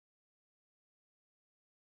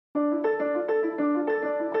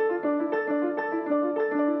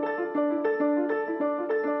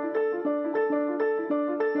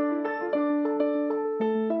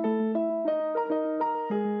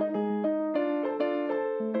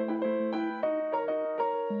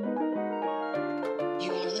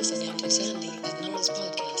Sandy and Nora's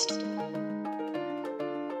podcast.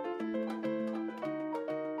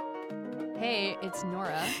 Hey, it's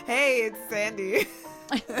Nora. Hey, it's Sandy.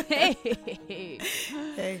 Hey.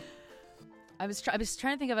 Hey. I was trying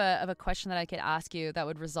to think of a question that I could ask you that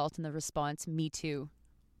would result in the response, me too.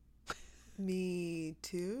 Me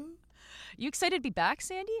too? You excited to be back,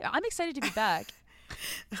 Sandy? I'm excited to be back.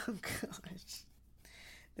 Oh, gosh.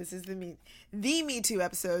 This is the Me Too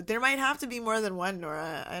episode. There might have to be more than one,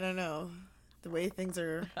 Nora. I don't know. The way things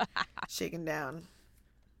are shaken down.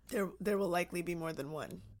 There will likely be more than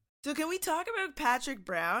one. So can we talk about Patrick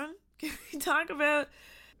Brown? Can we talk about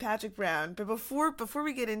Patrick Brown? But before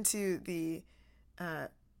we get into the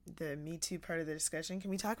Me Too part of the discussion, can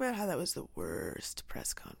we talk about how that was the worst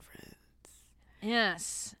press conference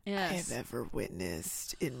Yes. I have ever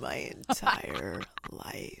witnessed in my entire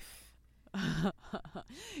life?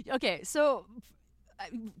 Okay, so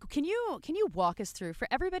can you walk us through, for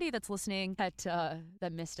everybody that's listening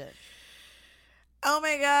that missed it? Oh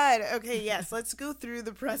my God. Okay, yes. Let's go through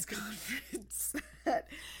the press conference.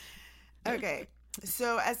 Okay.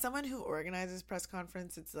 So as someone who organizes press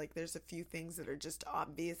conference, it's like there's a few things that are just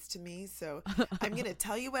obvious to me. So I'm going to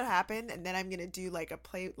tell you what happened, and then I'm going to do like an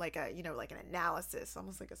analysis,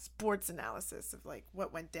 almost like a sports analysis of like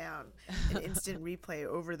what went down, an instant replay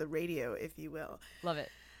over the radio, if you will. Love it.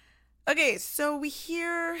 Okay, so we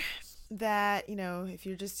hear that, if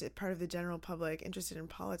you're just a part of the general public interested in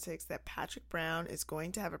politics, that Patrick Brown is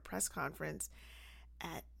going to have a press conference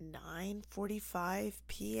at 9:45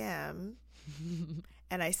 p.m.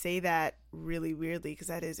 And I say that really weirdly because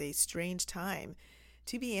that is a strange time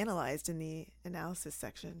to be analyzed in the analysis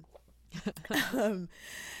section.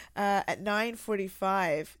 At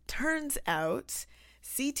 9:45, turns out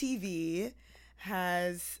CTV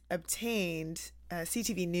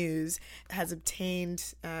News has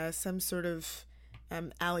obtained some sort of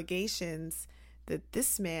allegations that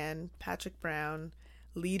this man, Patrick Brown,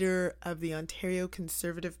 leader of the Ontario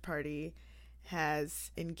Conservative Party,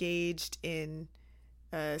 has engaged in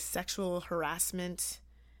sexual harassment,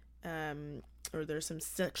 or there's some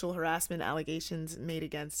sexual harassment allegations made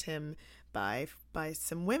against him by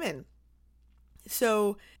some women.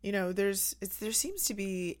 So, there seems to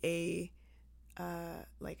be a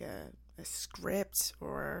script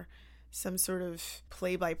or some sort of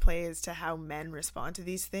play-by-play as to how men respond to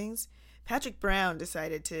these things. Patrick Brown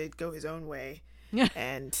decided to go his own way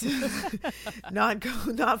and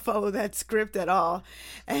not follow that script at all,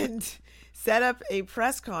 and set up a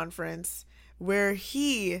press conference where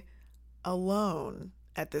he alone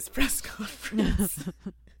at this press conference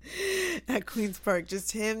at Queen's Park,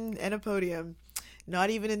 just him and a podium, not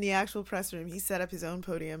even in the actual press room. He set up his own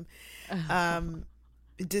podium,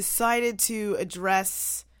 decided to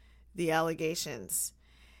address the allegations.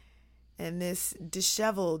 And this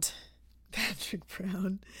disheveled Patrick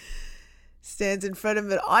Brown stands in front of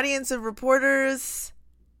an audience of reporters,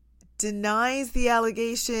 denies the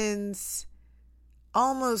allegations,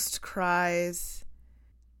 almost cries,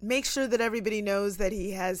 makes sure that everybody knows that he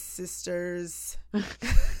has sisters.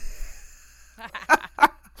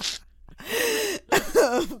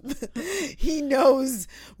 He knows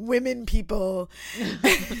women people.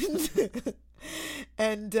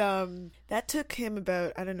 And that took him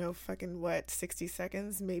about, 60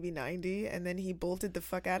 seconds, maybe 90, and then he bolted the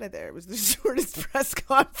fuck out of there. It was the shortest press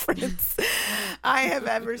conference I have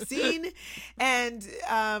ever seen, and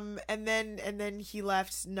then he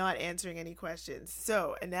left, not answering any questions.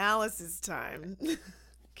 So analysis time.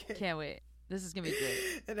 Can't wait. This is gonna be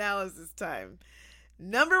great. Analysis time.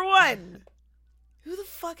 Number one, who the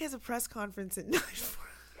fuck has a press conference at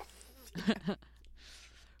 9:40?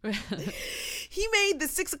 He made the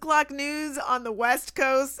 6:00 news on the West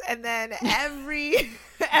Coast, and then every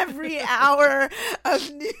hour of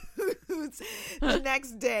news the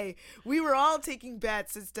next day. We were all taking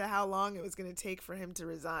bets as to how long it was going to take for him to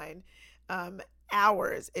resign.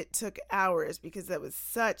 Hours. It took hours because that was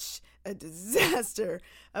such a disaster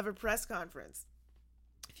of a press conference.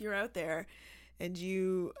 If you're out there and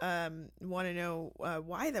you want to know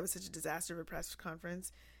why that was such a disaster of a press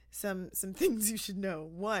conference, some things you should know.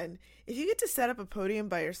 One, if you get to set up a podium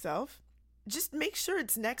by yourself, just make sure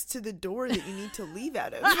it's next to the door that you need to leave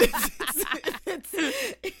out of.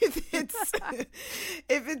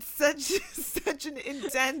 If it's such an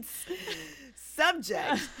intense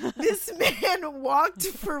subject, this man walked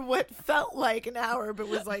for what felt like an hour, but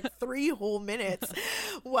was like 3 whole minutes,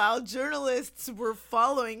 while journalists were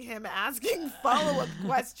following him, asking follow-up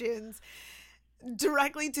questions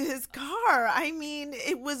directly to his car. I mean,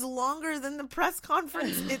 it was longer than the press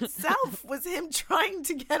conference itself. Was him trying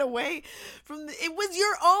to get away from it was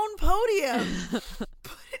your own podium.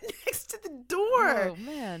 Put it it next to the door. Oh,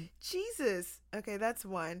 man. Jesus. Okay, that's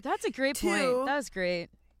one. That's a great 2, point. That was great.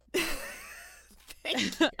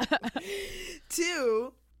 Thank you.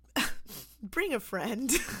 2, bring a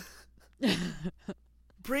friend.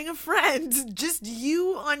 Bring a friend. Just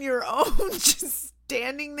you on your own, just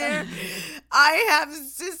standing there. I have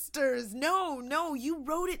sisters. No, you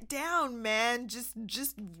wrote it down, man. Just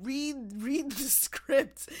read the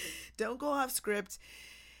script. Don't go off script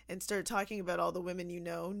and start talking about all the women you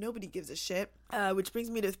know. Nobody gives a shit. Which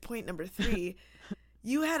brings me to point number 3.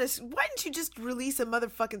 Why didn't you just release a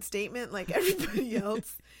motherfucking statement like everybody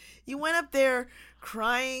else? You went up there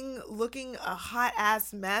crying, looking a hot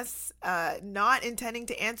ass mess, not intending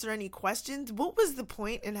to answer any questions. What was the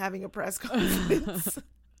point in having a press conference?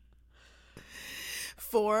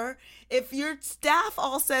 4, if your staff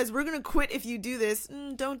all says, we're going to quit if you do this,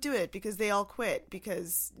 don't do it, because they all quit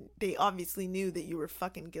because they obviously knew that you were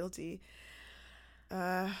fucking guilty.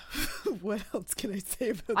 What else can I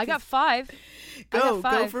say about this? I got 5. Go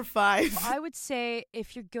for 5. I would say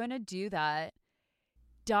if you're going to do that,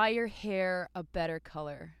 dye your hair a better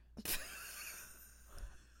color.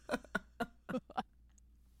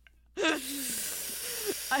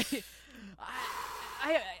 I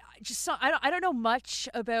don't know much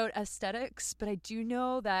about aesthetics, but I do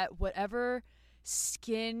know that whatever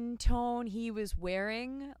skin tone he was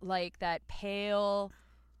wearing, like that pale,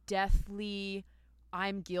 deathly,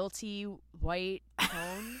 I'm guilty white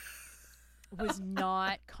tone, was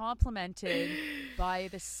not complemented by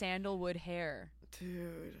the sandalwood hair.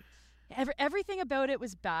 Dude. Everything about it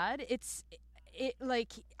was bad.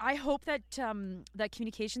 I hope that that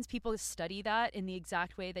communications people study that in the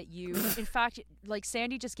exact way that you. In fact, like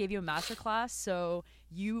Sandy just gave you a master class, so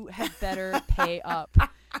you had better pay up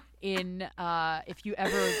in if you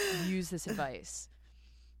ever use this advice.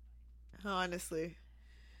 Honestly,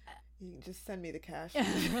 you can just send me the cash.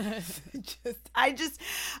 I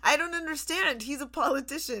don't understand. He's a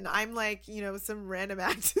politician. I'm like, some random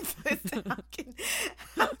activist.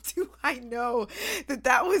 How do I know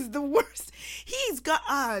that was the worst? He's got,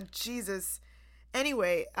 Jesus.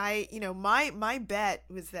 Anyway, my bet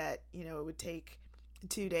was that, it would take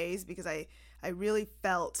 2 days, because I really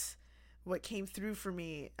felt what came through for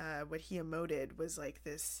me, what he emoted was like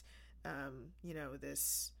this,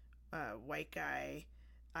 this white guy.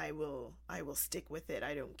 I will stick with it.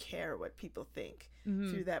 I don't care what people think,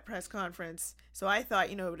 through that press conference. So I thought,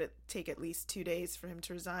 it would take at least 2 days for him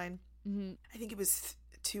to resign. Mm-hmm. I think it was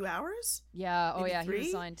 2 hours. Yeah. Maybe 3? He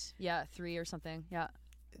resigned. Yeah, 3 or something. Yeah,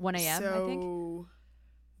 1 a.m. So, I think.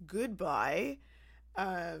 Goodbye.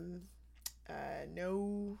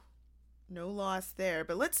 No loss there.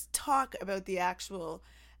 But let's talk about the actual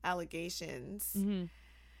allegations. Mm-hmm.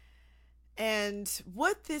 And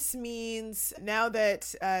what this means now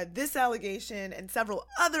that this allegation and several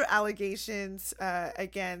other allegations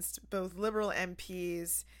against both Liberal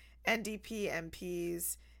MPs, NDP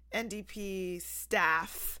MPs, NDP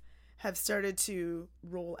staff have started to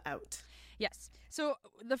roll out. Yes. So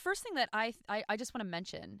the first thing that I just want to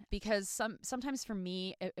mention, because sometimes for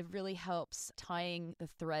me, it really helps tying the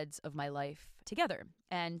threads of my life together.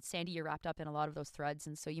 And Sandy, you're wrapped up in a lot of those threads,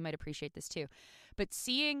 and so you might appreciate this too. But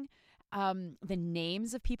seeing the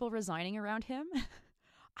names of people resigning around him,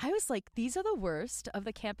 I was like, these are the worst of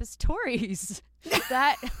the campus Tories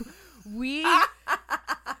that we, the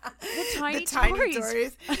tiny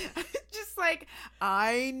Tories. Just like,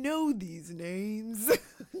 I know these names.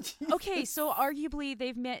 Okay, so arguably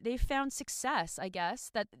they've found success, I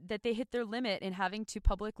guess, that they hit their limit in having to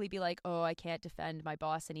publicly be like, oh, I can't defend my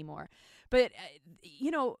boss anymore. But,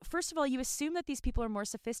 first of all, you assume that these people are more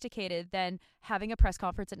sophisticated than having a press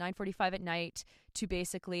conference at 9:45 at night to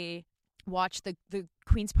basically watch the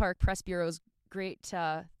Queen's Park Press Bureau's great,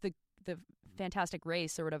 the fantastic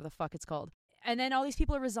race or whatever the fuck it's called. And then all these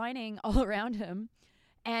people are resigning all around him.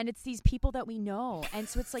 And it's these people that we know. And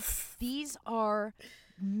so it's like, these are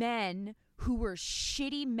men who were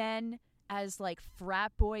shitty men as like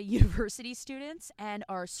frat boy university students and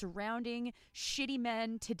are surrounding shitty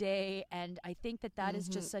men today. And I think that is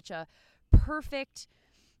just such a perfect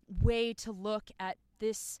way to look at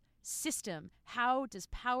this system. How does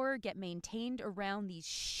power get maintained around these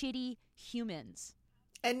shitty humans?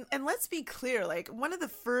 And let's be clear, like, one of the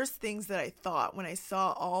first things that I thought when I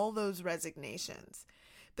saw all those resignations,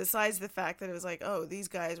 besides the fact that it was like, oh, these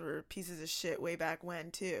guys were pieces of shit way back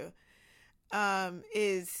when too,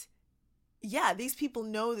 is, yeah, these people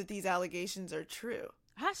know that these allegations are true.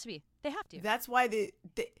 It has to be. They have to. That's why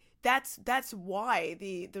that's why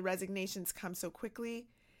the resignations come so quickly.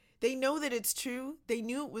 They know that it's true. They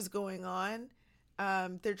knew it was going on.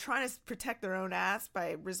 They're trying to protect their own ass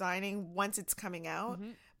by resigning once it's coming out.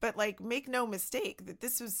 Mm-hmm. But like, make no mistake that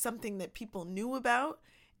this was something that people knew about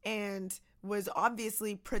and was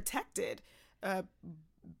obviously protected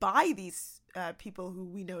by these people who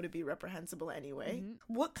we know to be reprehensible anyway.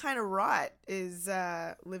 Mm-hmm. What kind of rot is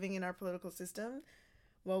living in our political system?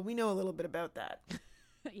 Well, we know a little bit about that.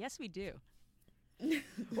 Yes, we do.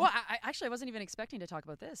 Well, I wasn't even expecting to talk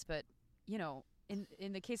about this, but you know,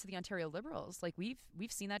 in the case of the Ontario Liberals, like we've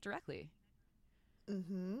seen that directly.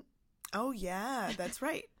 Mm-hmm. Oh yeah, that's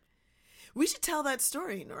right. We should tell that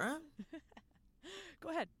story, Nora. Go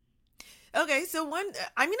ahead. Okay, so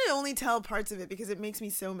I'm going to only tell parts of it because it makes me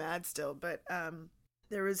so mad still, but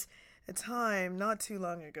there was a time not too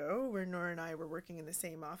long ago where Nora and I were working in the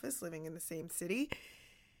same office, living in the same city,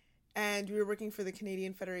 and we were working for the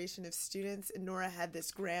Canadian Federation of Students, and Nora had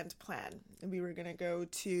this grand plan, and we were going to go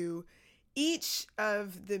to each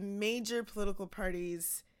of the major political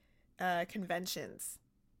parties' conventions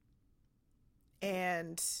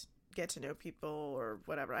and get to know people or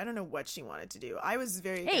whatever. I don't know what she wanted to do. I was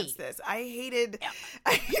very against this. I hated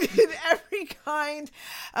every kind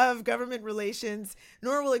of government relations.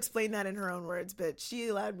 Nora will explain that in her own words, but she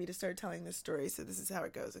allowed me to start telling this story, so this is how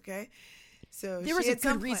it goes, okay? So there was a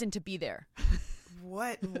good reason to be there.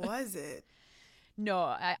 What was it? No,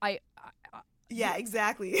 I yeah,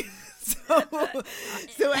 exactly.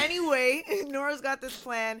 So anyway, Nora's got this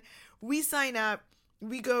plan. We sign up.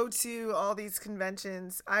 We go to all these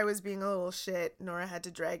conventions. I was being a little shit. Nora had to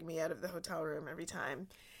drag me out of the hotel room every time.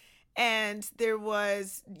 And there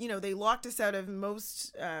was, they locked us out of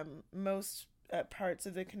most parts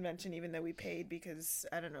of the convention, even though we paid because,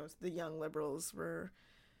 I don't know, the young Liberals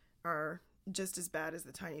are just as bad as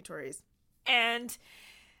the tiny Tories. And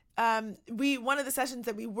one of the sessions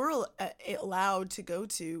that we were allowed to go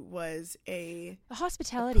to was the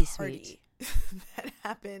hospitality party suite that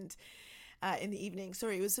happened in the evening.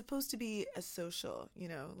 Sorry, it was supposed to be a social,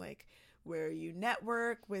 like where you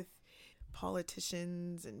network with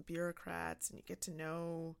politicians and bureaucrats and you get to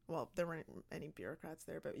know, well, there weren't any bureaucrats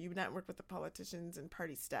there, but you network with the politicians and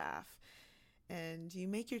party staff and you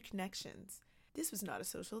make your connections. This was not a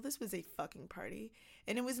social. This was a fucking party.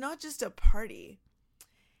 And it was not just a party.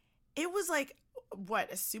 It was like,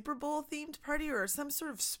 a Super Bowl themed party or some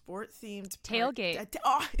sort of sport themed tailgate.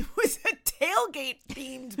 It was a tailgate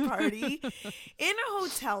themed party in a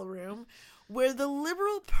hotel room where the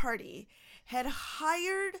Liberal Party had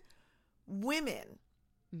hired women,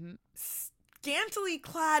 scantily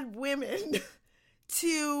clad women,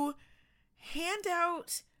 to hand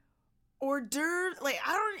out hors d'oeuvres. Like,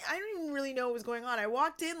 I don't even really know what was going on. I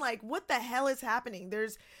walked in like, what the hell is happening?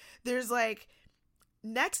 There's like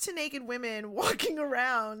next to naked women walking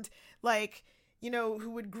around, like, who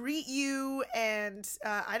would greet you and,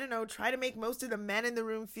 I don't know, try to make most of the men in the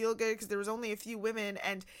room feel good because there was only a few women.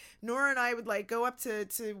 And Nora and I would, like, go up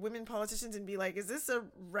to women politicians and be like, is this a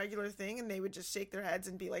regular thing? And they would just shake their heads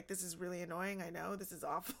and be like, this is really annoying. I know, this is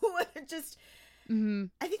awful. And it just... Mm-hmm.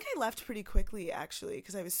 I think I left pretty quickly, actually,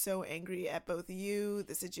 because I was so angry at both you,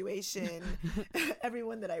 the situation,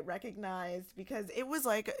 everyone that I recognized, because it was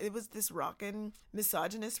this rockin'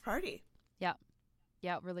 misogynist party. Yeah,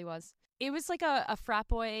 it really was. It was like a frat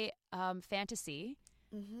boy fantasy,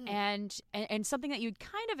 and something that you'd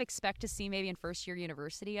kind of expect to see maybe in first year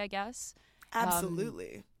university, I guess.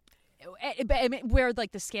 Absolutely. Where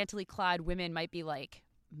like the scantily clad women might be like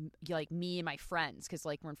me and my friends, because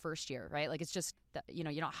like we're in first year, right? Like it's just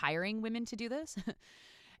you're not hiring women to do this.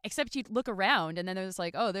 Except you look around and then there's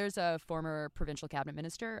like, oh, there's a former provincial cabinet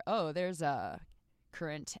minister, oh, there's a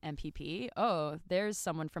current MPP, oh, there's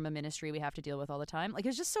someone from a ministry we have to deal with all the time. Like,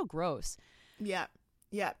 it's just so gross. Yeah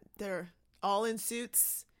they're all in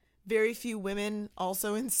suits, very few women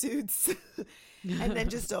also in suits. And then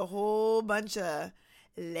just a whole bunch of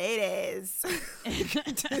ladies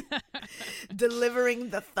delivering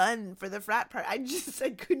the fun for the frat party. I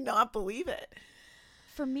could not believe it.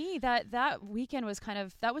 For me, that weekend was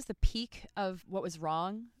that was the peak of what was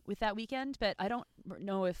wrong with that weekend. But I don't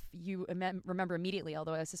know if you remember immediately,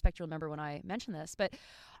 although I suspect you'll remember when I mention this. But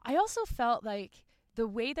I also felt like the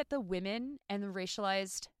way that the women and the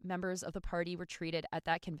racialized members of the party were treated at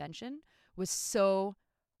that convention was so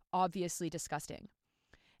obviously disgusting.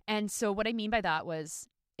 And so what I mean by that was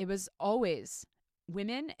it was always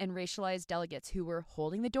women and racialized delegates who were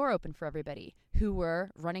holding the door open for everybody, who were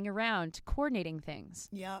running around coordinating things,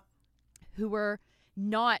 who were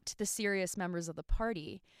not the serious members of the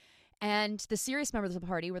party. And the serious members of the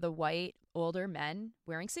party were the white, older men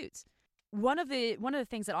wearing suits. One of the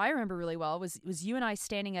things that I remember really well was you and I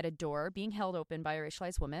standing at a door being held open by a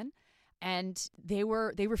racialized woman, and they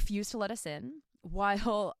refused to let us in.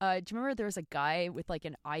 while do you remember there was a guy with like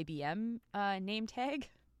an IBM name tag?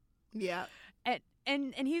 Yeah.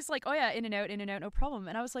 And he's like, oh yeah, in and out, no problem.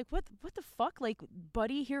 And I was like, what the fuck? Like,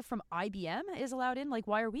 buddy here from IBM is allowed in? Like,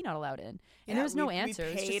 why are we not allowed in? And there was no answer.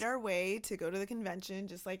 We paid our way to go to the convention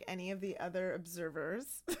just like any of the other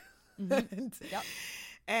observers. Mm-hmm.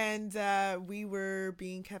 And we were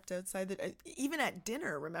being kept outside even at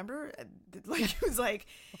dinner, remember? Like, it was like,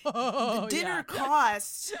 the dinner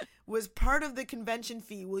cost was part of the convention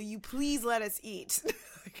fee. Will you please let us eat?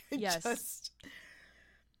 Yes.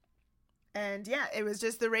 And yeah, it was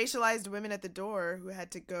just the racialized women at the door who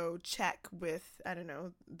had to go check with, I don't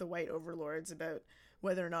know, the white overlords about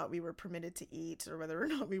whether or not we were permitted to eat or whether or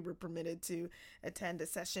not we were permitted to attend a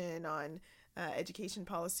session on education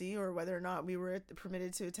policy or whether or not we were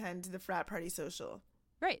permitted to attend the frat party social.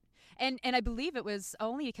 Right. And I believe it was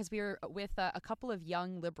only because we were with a couple of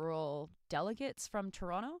young liberal delegates from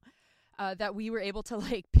Toronto that we were able to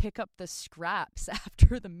like pick up the scraps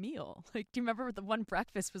after the meal. Like, do you remember the one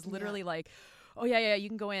breakfast was literally like, oh yeah, you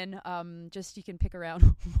can go in, just you can pick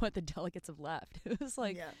around what the delegates have left. It was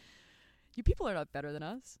like, you people are not better than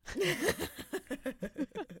us.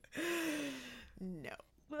 No.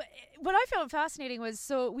 What I found fascinating was,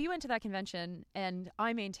 so we went to that convention, and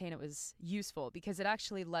I maintain it was useful because it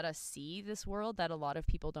actually let us see this world that a lot of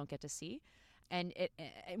people don't get to see. And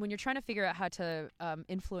when you're trying to figure out how to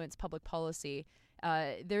influence public policy,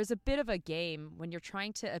 there's a bit of a game when you're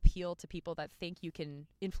trying to appeal to people that think you can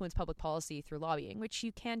influence public policy through lobbying, which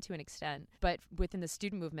you can to an extent. But within the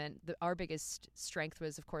student movement, our biggest strength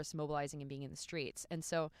was, of course, mobilizing and being in the streets. And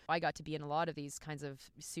so I got to be in a lot of these kinds of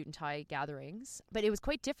suit and tie gatherings. But it was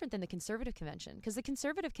quite different than the Conservative Convention, because the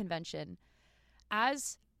Conservative Convention,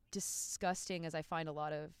 as disgusting as I find a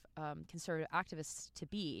lot of conservative activists to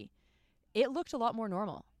be, it looked a lot more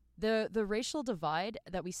normal. The racial divide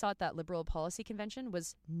that we saw at that Liberal Policy Convention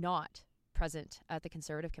was not present at the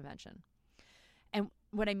Conservative Convention. And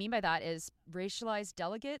what I mean by that is racialized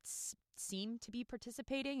delegates seem to be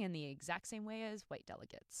participating in the exact same way as white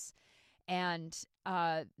delegates. And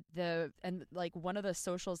one of the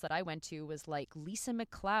socials that I went to was like Lisa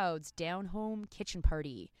McLeod's down home kitchen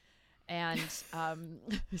party. And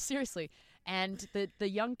seriously, and the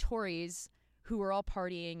young Tories who were all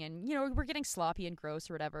partying and, you know, we're getting sloppy and gross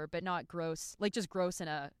or whatever, but not gross, like just gross in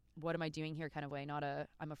a what am I doing here kind of way, not a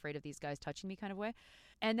I'm afraid of these guys touching me kind of way.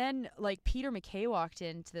 And then like Peter MacKay walked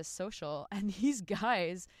into this social and these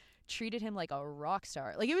guys treated him like a rock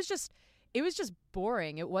star. Like it was just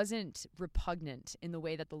boring. It wasn't repugnant in the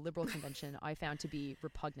way that the Liberal Convention I found to be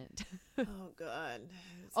repugnant. Oh God.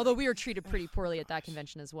 Although we were treated pretty poorly at that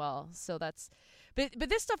convention as well. So that's but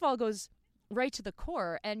this stuff all goes right to the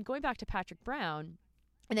core. And going back to Patrick Brown,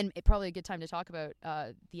 and then probably a good time to talk about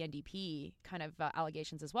the NDP kind of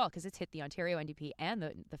allegations as well, because it's hit the Ontario NDP and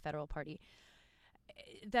the federal party,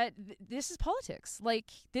 that this is politics.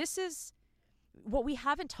 Like, this is what we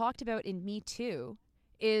haven't talked about in Me Too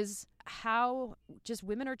is how just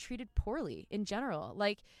women are treated poorly in general.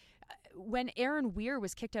 Like, when Aaron Weir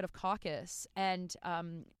was kicked out of caucus and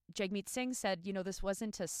Jagmeet Singh said, you know, this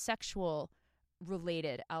wasn't a sexual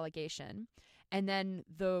related allegation. And then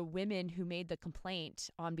the women who made the complaint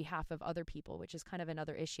on behalf of other people, which is kind of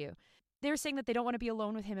another issue, they're saying that they don't want to be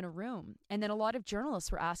alone with him in a room. And then a lot of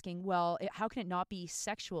journalists were asking, well, how can it not be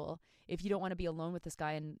sexual if you don't want to be alone with this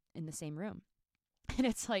guy in the same room? And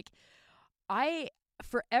it's like,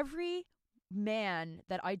 for every man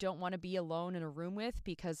that I don't want to be alone in a room with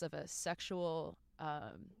because of a sexual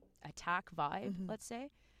attack vibe, let's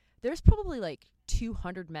say, there's probably like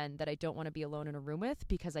 200 men that I don't want to be alone in a room with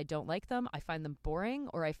because I don't like them, I find them boring,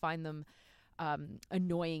 or I find them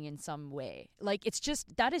annoying in some way. Like,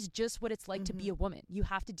 that is just what it's like to be a woman. You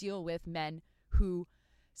have to deal with men who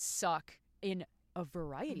suck in a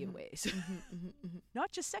variety of ways,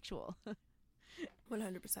 not just sexual.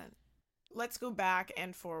 100%. Let's go back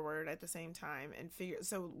and forward at the same time and figure.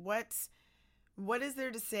 So what is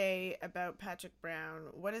there to say about Patrick Brown?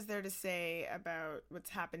 What is there to say about what's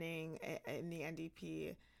happening in the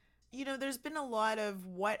NDP? You know, there's been a lot of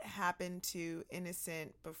what happened to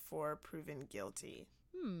innocent before proven guilty.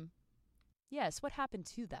 Yes, what happened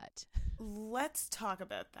to that? Let's talk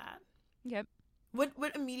about that. Yep.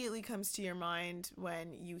 What immediately comes to your mind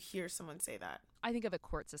when you hear someone say that? I think of a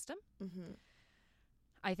court system.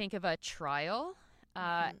 I think of a trial.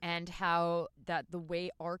 And how that the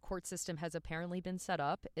way our court system has apparently been set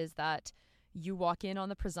up is that you walk in on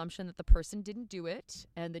the presumption that the person didn't do it,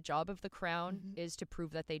 and the job of the Crown is to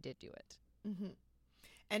prove that they did do it.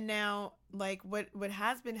 And now, like, what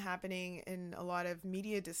has been happening in a lot of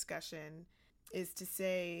media discussion is to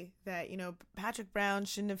say that, Patrick Brown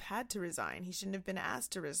shouldn't have had to resign. He shouldn't have been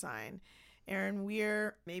asked to resign. Aaron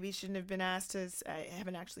Weir maybe shouldn't have been asked to. I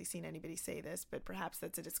haven't actually seen anybody say this, but perhaps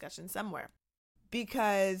that's a discussion somewhere.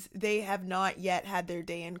 Because they have not yet had their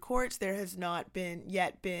day in court. There has not been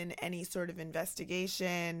any sort of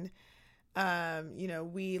investigation.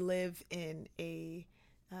 We live in a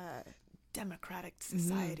democratic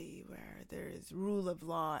society where there is rule of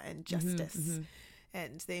law and justice,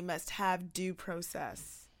 and they must have due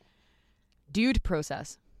process. Dude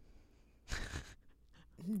process.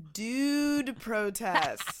 Dude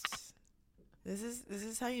protest. This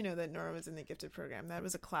is how you know that Nora was in the gifted program. That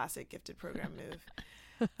was a classic gifted program move.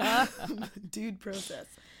 Dude process.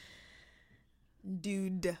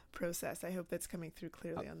 Dude process. I hope that's coming through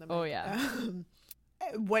clearly on the mic. Oh yeah.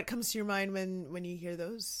 What comes to your mind when you hear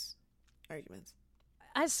those arguments?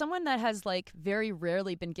 As someone that has very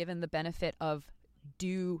rarely been given the benefit of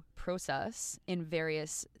due process in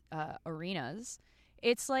various arenas,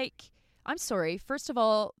 it's like, I'm sorry. First of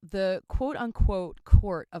all, the quote unquote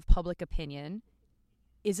court of public opinion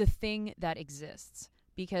is a thing that exists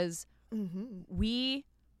because we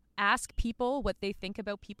ask people what they think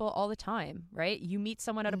about people all the time, right? You meet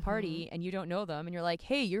someone at a party and you don't know them and you're like,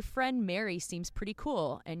 hey, your friend Mary seems pretty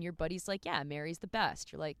cool. And your buddy's like, yeah, Mary's the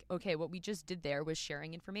best. You're like, okay, what we just did there was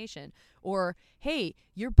sharing information. Or, hey,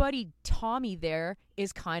 your buddy Tommy there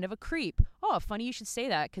is kind of a creep. Oh, funny you should say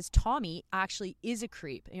that because Tommy actually is a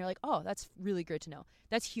creep. And you're like, oh, that's really good to know.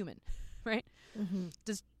 That's human, right?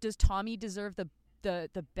 Does Tommy deserve the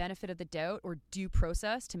benefit of the doubt or due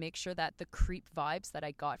process to make sure that the creep vibes that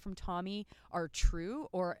I got from Tommy are true,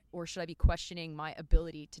 or should I be questioning my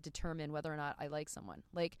ability to determine whether or not I like someone?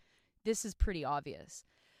 This is pretty obvious.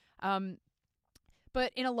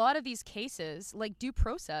 But in a lot of these cases, due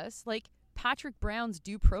process, Patrick Brown's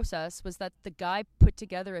due process was that the guy put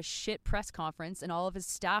together a shit press conference and all of his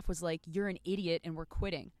staff was like, you're an idiot and we're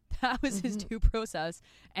quitting. That was his due process.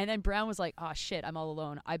 And then Brown was like, oh shit, I'm all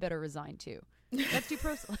alone. I better resign too. That's due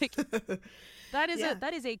process. That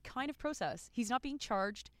is a kind of process. He's not being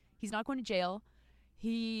charged. He's not going to jail.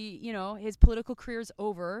 His political career is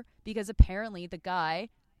over because apparently the guy,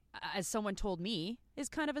 as someone told me, is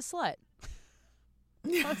kind of a slut.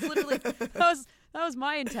 That was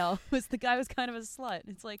my intel. Was the guy was kind of a slut.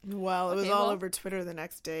 It's like, well, it was all over Twitter the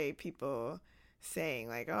next day. People saying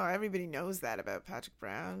oh, everybody knows that about Patrick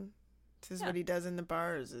Brown. This is what he does in the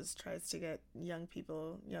bars: is tries to get young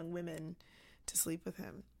women to sleep with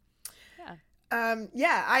him. And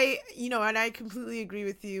I completely agree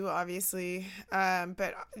with you, obviously.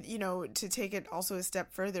 But to take it also a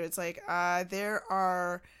step further, it's there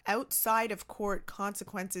are outside of court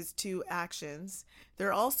consequences to actions. There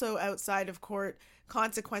are also outside of court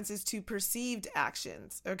consequences to perceived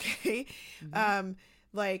actions. Okay.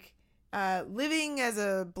 Living as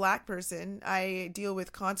a Black person, I deal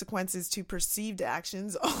with consequences to perceived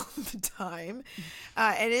actions all the time.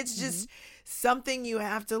 And it's just something you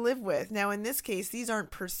have to live with. Now, in this case, these aren't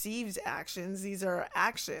perceived actions. These are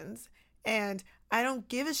actions. And I don't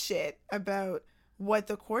give a shit about what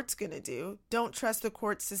the court's going to do. Don't trust the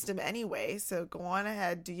court system anyway. So go on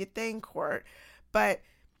ahead, do your thing, court. But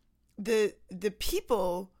the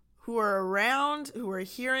people who are around, who are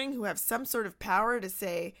hearing, who have some sort of power to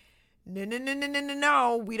say,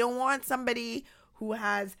 no, we don't want somebody who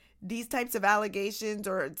has these types of allegations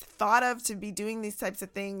or thought of to be doing these types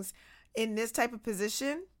of things in this type of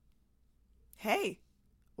position. Hey,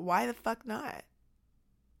 why the fuck not?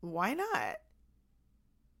 Why not?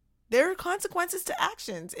 There are consequences to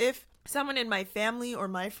actions. If someone in my family or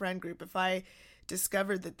my friend group, if I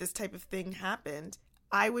discovered that this type of thing happened,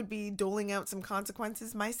 I would be doling out some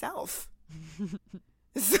consequences myself.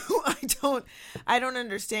 So I don't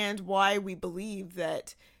understand why we believe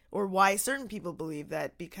that, or why certain people believe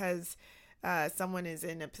that because someone is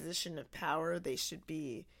in a position of power, they should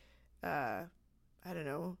be,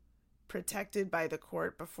 protected by the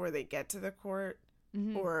court before they get to the court,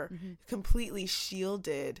 or completely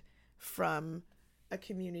shielded from a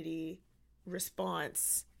community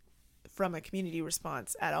response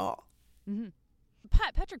at all.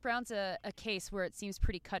 Patrick Brown's a case where it seems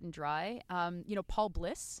pretty cut and dry. Paul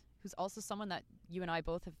Bliss, who's also someone that you and I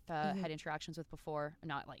both have had interactions with before,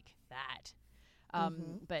 not like that.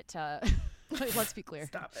 But let's be clear.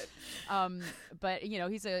 Stop it. But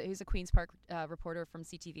he's a Queen's Park reporter from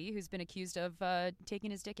CTV who's been accused of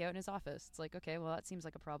taking his dick out in his office. It's like, okay, well, that seems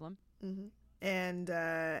like a problem. And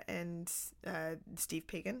Steve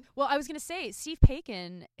Paikin. Well, I was going to say Steve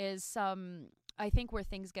Paikin is I think where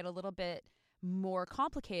things get a little bit more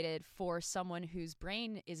complicated for someone whose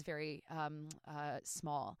brain is very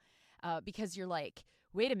small, because you're like,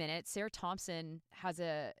 wait a minute, Sarah Thompson has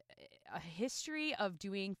a history of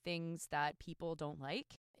doing things that people don't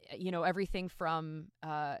like. Everything from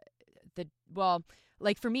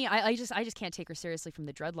like for me, I just can't take her seriously from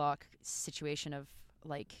the dreadlock situation of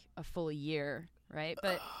like a full year, right?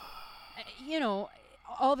 But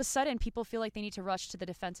all of a sudden people feel like they need to rush to the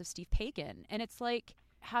defense of Steve Paikin, and it's like,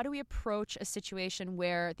 how do we approach a situation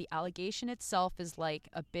where the allegation itself is like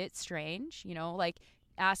a bit strange? Like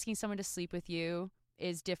asking someone to sleep with you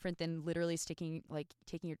is different than literally taking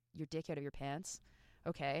your dick out of your pants.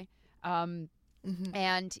 Okay. And,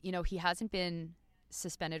 he hasn't been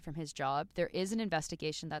suspended from his job. There is an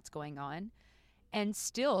investigation that's going on. And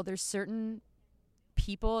still, there's certain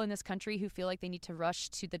people in this country who feel like they need to rush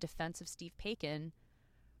to the defense of Steve Paikin.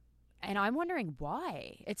 And I'm wondering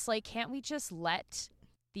why. It's like, can't we just let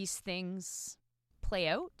these things play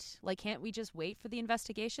out? Like, can't we just wait for the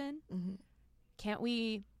investigation? Mm-hmm. Can't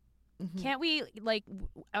we, like,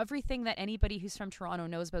 everything that anybody who's from Toronto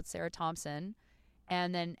knows about Sarah Thompson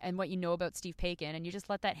and what you know about Steve Paikin, and you just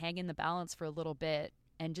let that hang in the balance for a little bit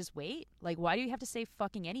and just wait? Like, why do you have to say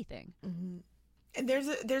fucking anything? Mm-hmm. And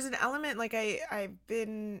there's an element, like, I've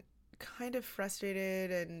been kind of frustrated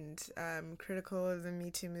and critical of the Me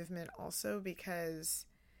Too movement also because,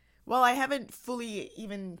 well, I haven't fully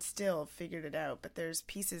even still figured it out, but there's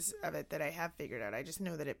pieces of it that I have figured out. I just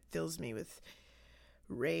know that it fills me with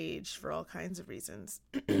rage for all kinds of reasons.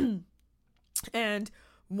 And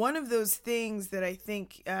one of those things that I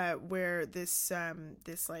think where this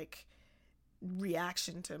like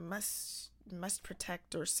reaction to must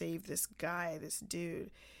protect or save this guy, this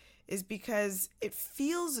dude, is because it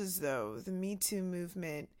feels as though the Me Too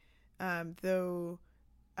movement, though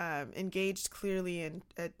engaged clearly in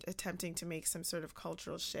attempting to make some sort of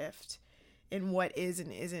cultural shift in what is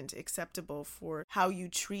and isn't acceptable for how you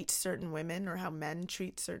treat certain women or how men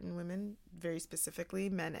treat certain women, very specifically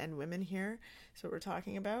men and women here. That's what we're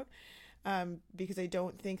talking about. Because I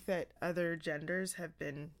don't think that other genders have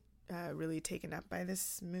been really taken up by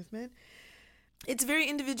this movement. It's very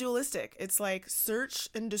individualistic. It's like search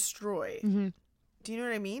and destroy. Mm-hmm. Do you know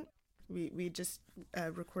what I mean? We just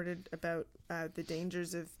recorded about the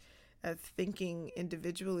dangers of thinking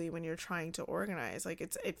individually when you're trying to organize. Like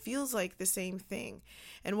it feels like the same thing.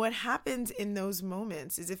 And what happens in those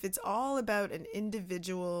moments is if it's all about an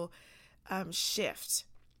individual shift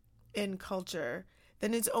in culture,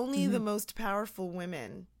 then it's only the most powerful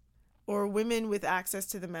women or women with access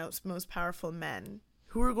to the most powerful men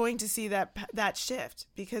who are going to see that shift,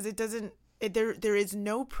 because there is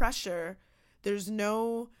no pressure, there's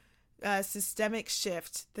no systemic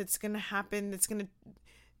shift that's going to happen, that's going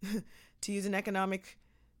to use an economic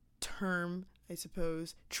term, I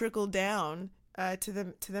suppose, trickle down to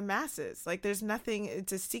the masses. Like there's nothing.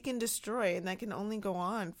 It's a seek and destroy, and that can only go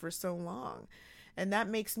on for so long, and that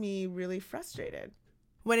makes me really frustrated.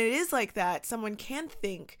 When it is like that, someone can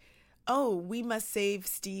think, oh, we must save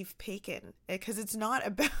Steve Paikin, because it's not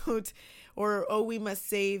about, or, oh, we must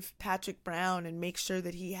save Patrick Brown and make sure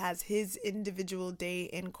that he has his individual day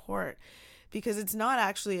in court, because it's not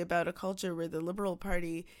actually about a culture where the Liberal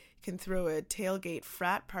Party can throw a tailgate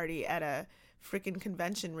frat party at a freaking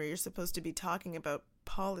convention where you're supposed to be talking about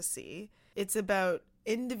policy. It's about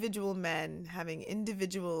individual men having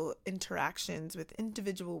individual interactions with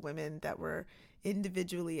individual women that were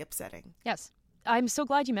individually upsetting. Yes. I'm so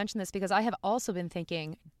glad you mentioned this, because I have also been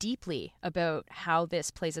thinking deeply about how this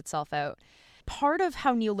plays itself out. Part of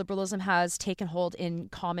how neoliberalism has taken hold in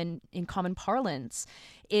common parlance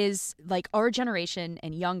is like our generation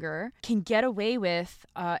and younger can get away with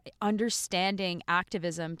understanding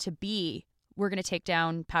activism to be, we're going to take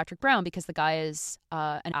down Patrick Brown because the guy is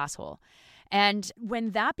an asshole. And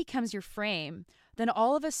when that becomes your frame, then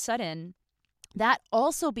all of a sudden that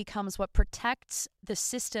also becomes what protects the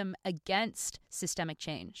system against systemic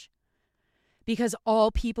change, because all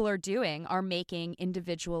people are doing are making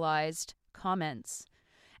individualized comments.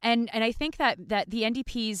 And I think that the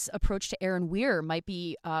NDP's approach to Aaron Weir might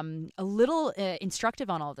be a little instructive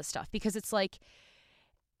on all this stuff, because it's like,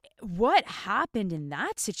 what happened in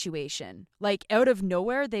that situation? Like, out of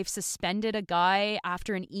nowhere, they've suspended a guy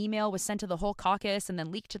after an email was sent to the whole caucus and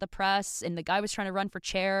then leaked to the press, and the guy was trying to run for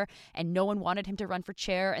chair and no one wanted him to run for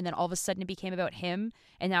chair, and then all of a sudden it became about him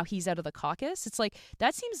and now he's out of the caucus. It's like,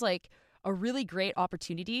 that seems like a really great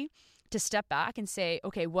opportunity to step back and say,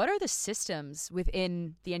 okay, what are the systems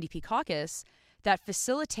within the NDP caucus that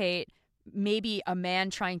facilitate maybe a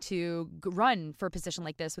man trying to run for a position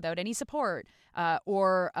like this without any support,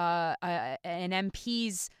 or an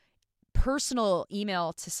MP's personal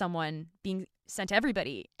email to someone being sent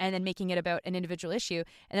everybody and then making it about an individual issue.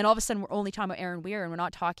 And then all of a sudden we're only talking about Aaron Weir, and we're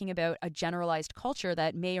not talking about a generalized culture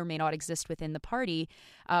that may or may not exist within the party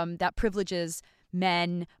that privileges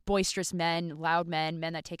men, boisterous men, loud men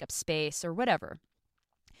that take up space or whatever.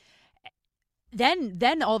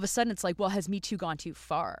 Then all of a sudden it's like, well, has Me Too gone too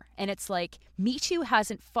far? And it's like, Me Too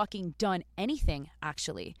hasn't fucking done anything,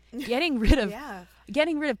 actually. Getting rid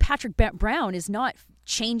of Patrick Brown is not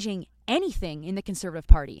changing anything in the Conservative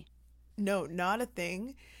Party. No, not a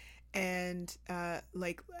thing. And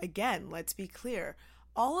again, let's be clear.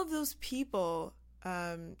 All of those people,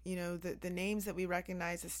 the names that we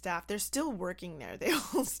recognize as staff, they're still working there. They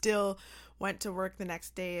all still went to work the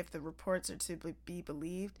next day if the reports are to be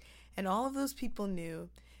believed. And all of those people knew,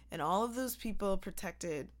 and all of those people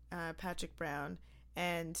protected Patrick Brown,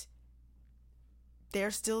 and they're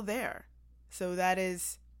still there. So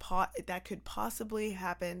that could possibly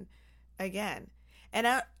happen again. And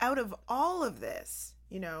out of all of this,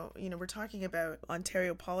 we're talking about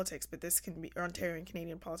Ontario politics, but this can be, or Ontario and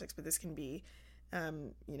Canadian politics, but this can be,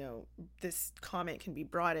 this comment can be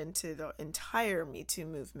brought into the entire Me Too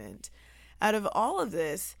movement. Out of all of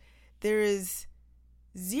this, there is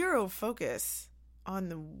zero focus on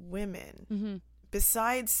the women. Mm-hmm.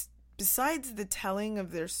 Besides the telling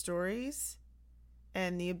of their stories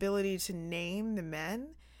and the ability to name the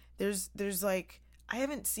men, there's like, I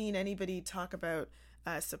haven't seen anybody talk about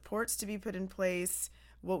supports to be put in place,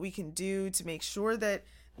 what we can do to make sure that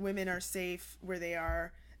women are safe where they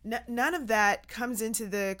are. None of that comes into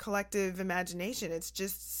the collective imagination. It's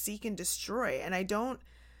just seek and destroy. And I don't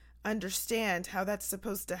understand how that's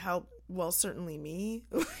supposed to help. Well, certainly me.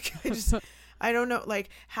 I don't know. Like,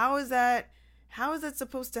 how is that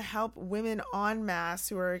supposed to help women en masse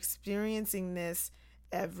who are experiencing this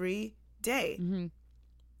every day? Mm-hmm.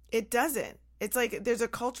 It doesn't. It's like there's a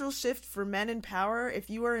cultural shift for men in power. If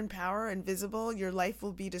you are in power and visible, your life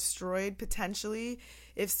will be destroyed potentially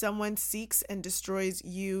if someone seeks and destroys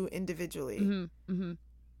you individually. Mm-hmm. Mm-hmm.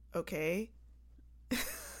 Okay.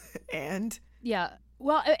 And? Yeah.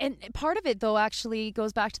 Well, and part of it, though, actually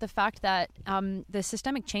goes back to the fact that the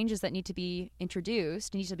systemic changes that need to be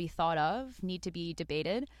introduced, need to be thought of, need to be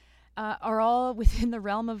debated, are all within the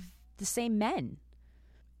realm of the same men.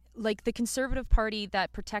 Like, the Conservative Party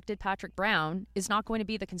that protected Patrick Brown is not going to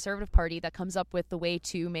be the Conservative Party that comes up with the way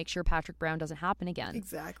to make sure Patrick Brown doesn't happen again.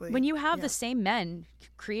 Exactly. When you have the same men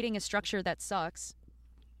creating a structure that sucks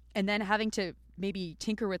and then having to maybe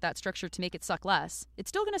tinker with that structure to make it suck less, it's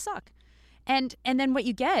still going to suck. And then what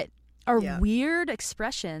you get are weird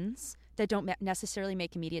expressions that don't necessarily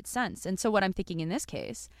make immediate sense. And so what I'm thinking in this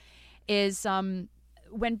case is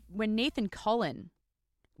when Nathan Cullen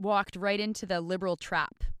walked right into the liberal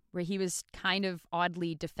trap, where he was kind of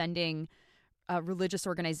oddly defending religious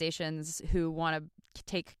organizations who want to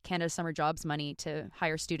take Canada Summer Jobs money to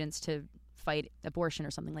hire students to fight abortion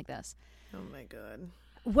or something like this. Oh my God.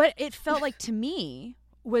 What it felt like to me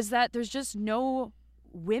was that there's just no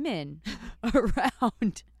women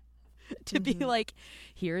around to be like,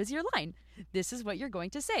 here is your line. This is what you're going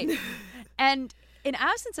to say. And in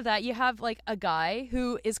absence of that, you have like a guy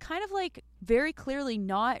who is kind of like very clearly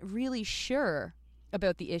not really sure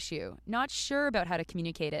about the issue, not sure about how to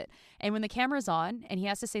communicate it. And when the camera's on and he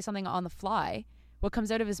has to say something on the fly, what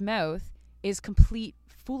comes out of his mouth is complete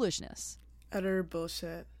foolishness. Utter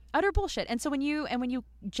bullshit. And so when you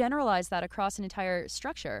generalize that across an entire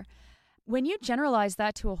structure, when you generalize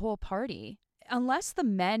that to a whole party, unless the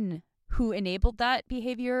men who enabled that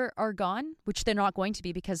behavior are gone, which they're not going to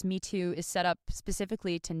be because Me Too is set up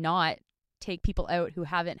specifically to not take people out who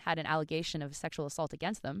haven't had an allegation of sexual assault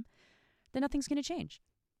against them, then nothing's going to change.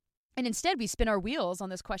 And instead, we spin our wheels on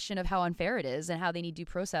this question of how unfair it is and how they need due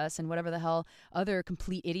process and whatever the hell other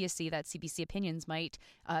complete idiocy that CBC Opinions might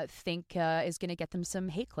think is going to get them some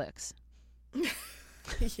hate clicks.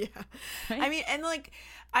 Yeah. Right? I mean, and like,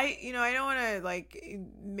 I don't want to like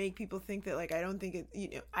make people think that like, I don't think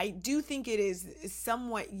it, I do think it is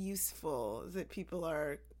somewhat useful that people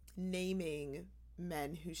are naming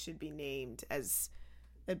men who should be named as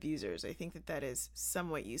abusers. I think that is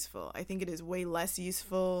somewhat useful. I think it is way less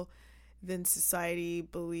useful than society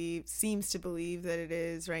seems to believe that it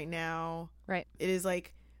is right now. Right. It is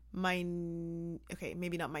like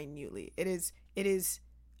maybe not minutely. It is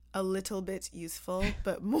a little bit useful,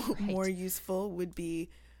 but more useful would be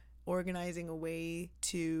organizing a way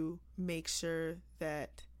to make sure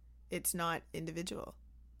that it's not individual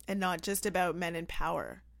and not just about men in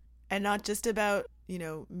power and not just about,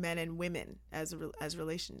 men and women as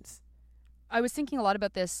relations. I was thinking a lot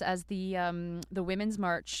about this as the Women's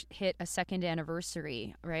March hit a second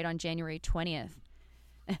anniversary, right, on January 20th.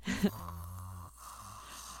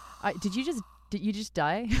 Did you just Did you just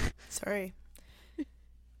die? Sorry.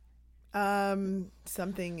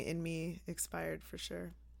 Something in me expired for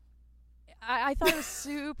sure. I thought it was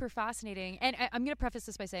super fascinating. And I'm going to preface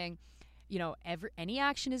this by saying, you know, any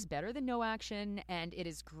action is better than no action. And it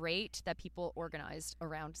is great that people organized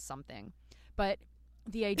around something. But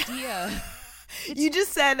the idea... You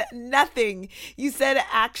just said nothing. You said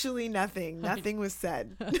actually nothing. Nothing was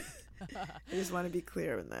said. I just want to be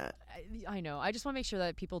clear on that. I know. I just want to make sure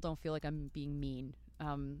that people don't feel like I'm being mean.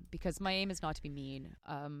 Because my aim is not to be mean.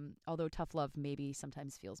 Although tough love maybe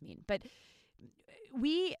sometimes feels mean. But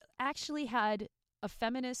we actually had a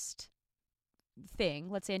feminist thing,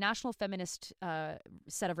 let's say a national feminist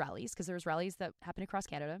set of rallies, because there was rallies that happened across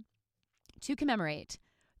Canada, to commemorate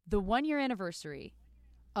the 1-year anniversary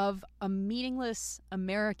of a meaningless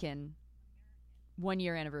American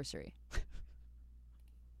 1-year anniversary.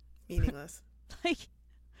 Meaningless. Like,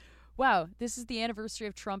 wow, this is the anniversary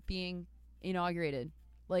of Trump being inaugurated.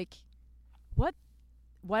 Like, what?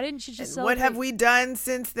 Why didn't you just celebrate? What have we done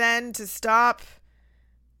since then to stop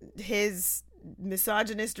his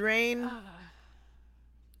misogynist reign?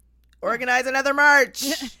 Organize another march.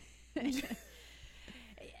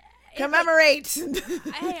 Commemorate.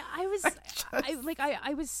 I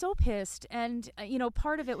was so pissed, and you know,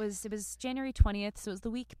 part of it was January 20th, so it was the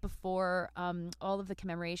week before all of the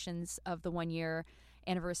commemorations of the 1-year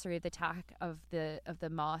anniversary of the attack of the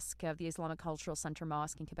mosque, of the Islamic Cultural Center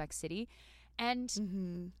Mosque in Quebec City,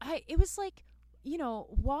 and it was like, you know,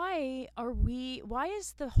 why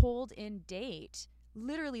is the hold in date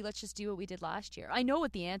literally let's just do what we did last year? I know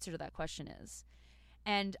what the answer to that question is.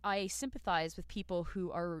 And I sympathize with people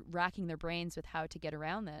who are racking their brains with how to get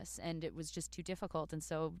around this. And it was just too difficult. And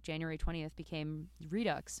so January 20th became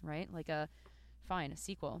Redux, right? Like a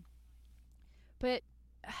sequel. But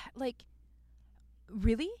like,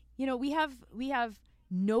 really? You know, we have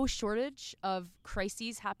no shortage of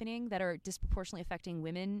crises happening that are disproportionately affecting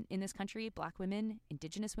women in this country, Black women,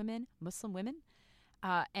 Indigenous women, Muslim women.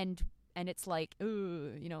 And it's like,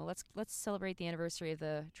 ooh, you know, let's celebrate the anniversary of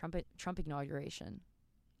the Trump inauguration.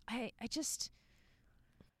 It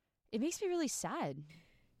makes me really sad.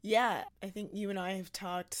 Yeah, I think you and I have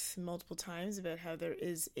talked multiple times about how there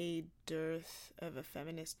is a dearth of a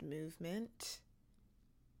feminist movement,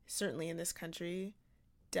 certainly in this country,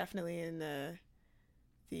 definitely in the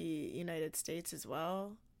United States as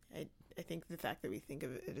well. I think the fact that we think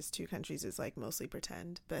of it as two countries is like mostly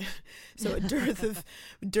pretend, but so a dearth of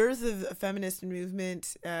a feminist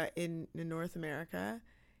movement in North America,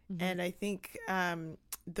 and I think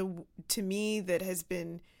to me that has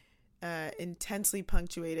been intensely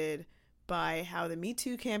punctuated by how the Me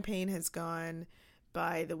Too campaign has gone,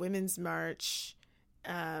 by the Women's March,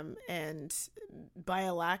 and by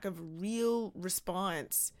a lack of real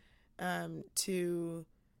response to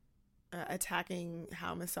attacking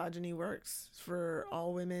how misogyny works for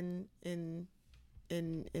all women in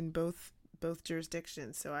both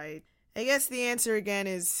jurisdictions. So I guess the answer again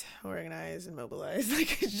is organize and mobilize.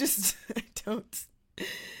 Like, it's just I don't.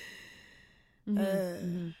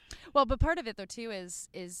 Well, but part of it though too is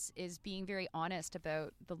being very honest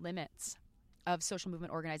about the limits of social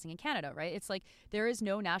movement organizing in Canada, right? It's like there is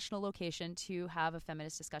no national location to have a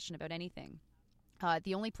feminist discussion about anything.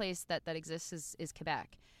 The only place that exists is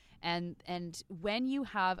Quebec. And when you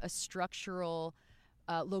have a structural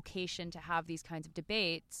location to have these kinds of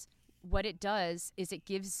debates, what it does is it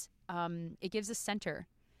gives a center.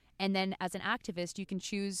 And then as an activist, you can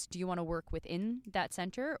choose, do you want to work within that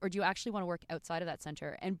center or do you actually want to work outside of that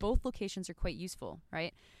center? And both locations are quite useful,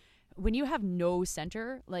 right? When you have no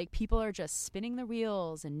center, like people are just spinning their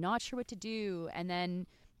wheels and not sure what to do. And then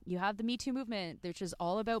you have the Me Too movement, which is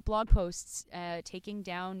all about blog posts taking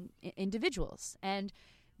down individuals. And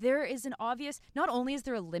there is an obvious, not only is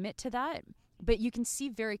there a limit to that, but you can see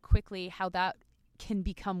very quickly how that can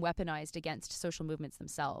become weaponized against social movements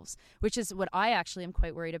themselves, which is what I actually am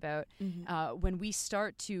quite worried about. When we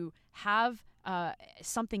start to have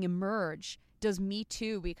something emerge, does Me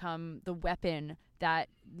Too become the weapon that,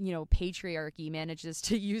 you know, patriarchy manages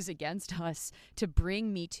to use against us to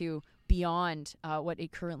bring Me Too beyond what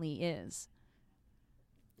it currently is?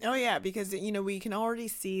 Oh yeah, because you know we can already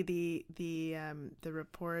see the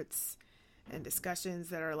reports and discussions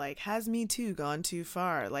that are like, has Me Too gone too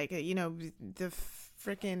far? Like, you know, the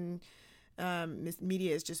freaking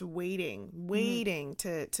media is just waiting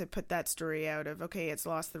to put that story out of, okay, it's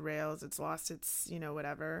lost the rails, it's lost its, you know,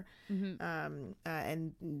 whatever.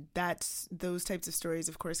 And that's those types of stories,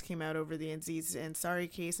 of course, came out over the Aziz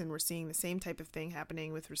Ansari case, and we're seeing the same type of thing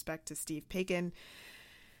happening with respect to Steve Paikin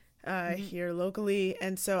here locally.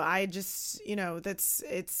 And so I just, you know,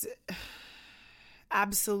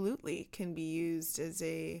 absolutely can be used as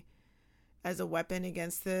a weapon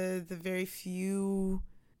against the very few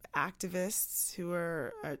activists who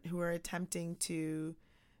are attempting to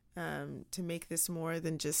make this more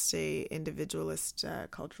than just a individualist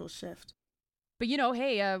cultural shift. But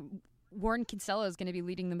hey, Warren Kinsella is going to be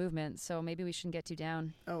leading the movement, so maybe we shouldn't get too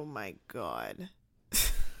down. Oh my God.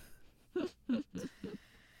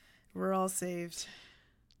 We're all saved.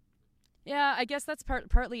 Yeah, I guess that's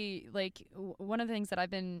partly like one of the things that I've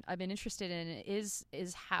been interested in is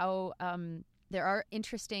how there are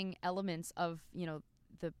interesting elements of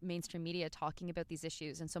the mainstream media talking about these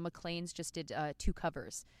issues. And so Maclean's just did 2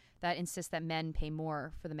 covers that insist that men pay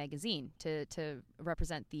more for the magazine to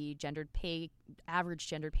represent the average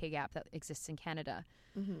gendered pay gap that exists in Canada.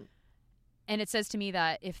 Mm-hmm. And it says to me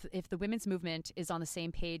that if the women's movement is on the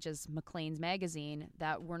same page as Maclean's magazine,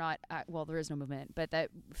 that we're not, well, there is no movement, but that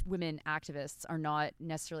women activists are not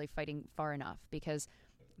necessarily fighting far enough, because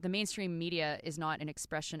the mainstream media is not an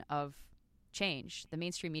expression of change. The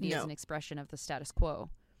mainstream media is an expression of the status quo.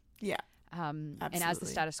 Yeah. And as the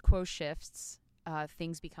status quo shifts,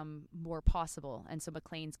 things become more possible. And so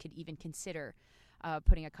Maclean's could even consider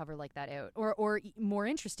putting a cover like that out, or more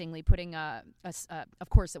interestingly, putting of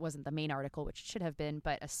course it wasn't the main article, which it should have been,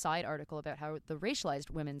 but a side article about how the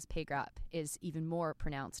racialized women's pay gap is even more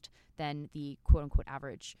pronounced than the quote unquote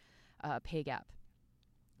average pay gap,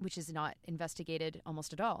 which is not investigated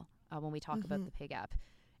almost at all when we talk about the pay gap.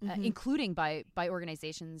 Including by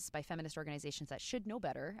organizations, by feminist organizations that should know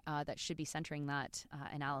better, that should be centering that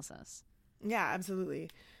analysis. Yeah, absolutely.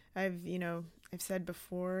 I've said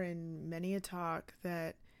before in many a talk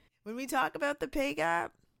that when we talk about the pay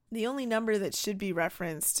gap, the only number that should be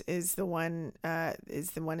referenced is the one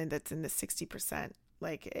that's in the 60%.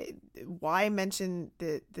 Like, why mention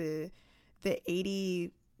the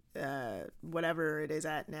 80 whatever it is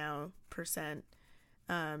at now percent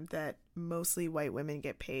that mostly white women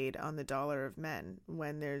get paid on the dollar of men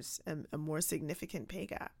when there's a more significant pay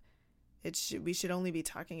gap? We should only be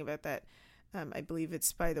talking about that. I believe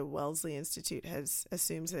it's by the Wellesley Institute has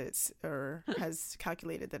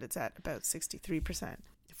calculated that it's at about 63%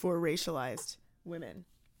 for racialized women.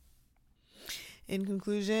 In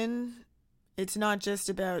conclusion, it's not just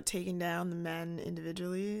about taking down the men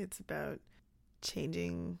individually. It's about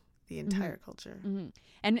changing the entire culture. Mm-hmm.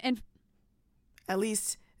 And at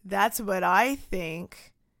least that's what I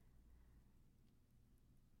think.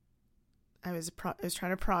 I was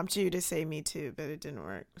trying to prompt you to say "me too," but it didn't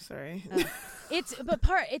work. Sorry. It's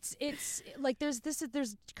like there's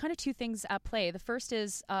kind of 2 things at play. The first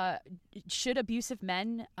is should abusive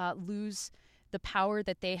men lose the power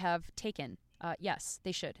that they have taken? Yes,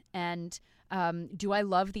 they should. And do I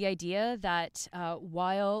love the idea that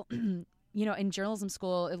while in journalism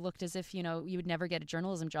school it looked as if you would never get a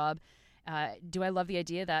journalism job? Do I love the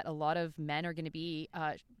idea that a lot of men are going to be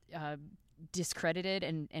discredited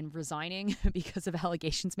and resigning because of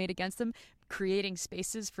allegations made against them, creating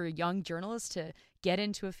spaces for young journalists to get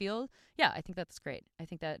into a field? Yeah, I think that's great. I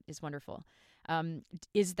think that is wonderful.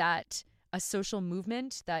 Is that a social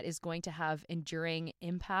movement that is going to have enduring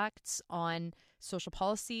impacts on social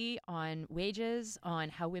policy, on wages, on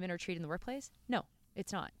how women are treated in the workplace? No,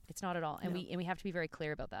 it's not. It's not at all. And we have to be very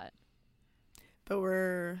clear about that. But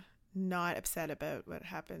we're not upset about what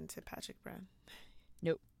happened to Patrick Brown.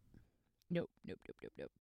 Nope.